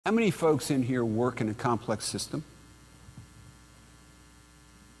How many folks in here work in a complex system?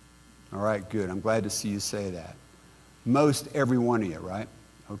 All right, good. I'm glad to see you say that. Most every one of you, right?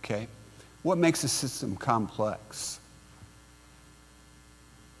 Okay. What makes a system complex?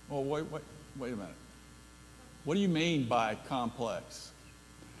 Well, wait a minute. What do you mean by complex?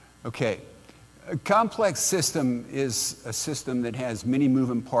 Okay. A complex system is a system that has many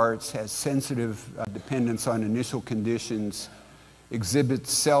moving parts, has sensitive dependence on initial conditions,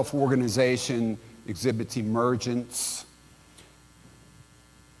 exhibits self-organization, exhibits emergence.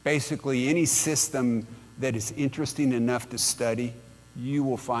 Basically, any system that is interesting enough to study, you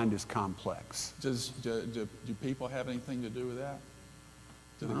will find is complex. Do people have anything to do with that?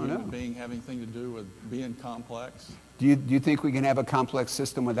 Does the I don't know. human being have anything to do with being complex? Do you think we can have a complex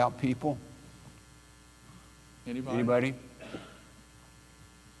system without people? Anybody? Anybody?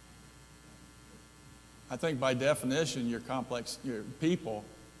 I think by definition, your people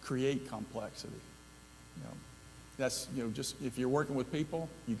create complexity. You know, that's, just if you're working with people,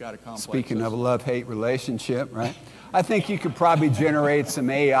 you got a complex Speaking of a system. love-hate relationship, right? I think you could probably generate some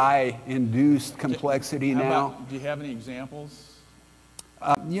AI-induced complexity now. Do you have any examples?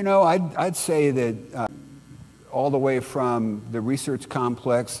 I'd say that all the way from the research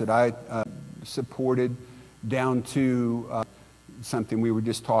complex that I supported down to something we were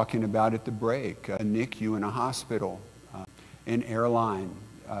just talking about at the break, a NICU in a hospital, an airline,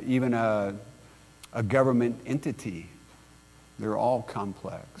 even a government entity. They're all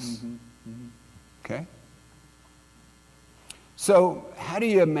complex. Mm-hmm. Mm-hmm. Okay? So how do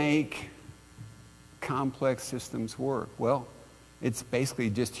you make complex systems work? Well, it's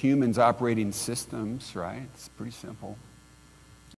basically just humans operating systems, right? It's pretty simple.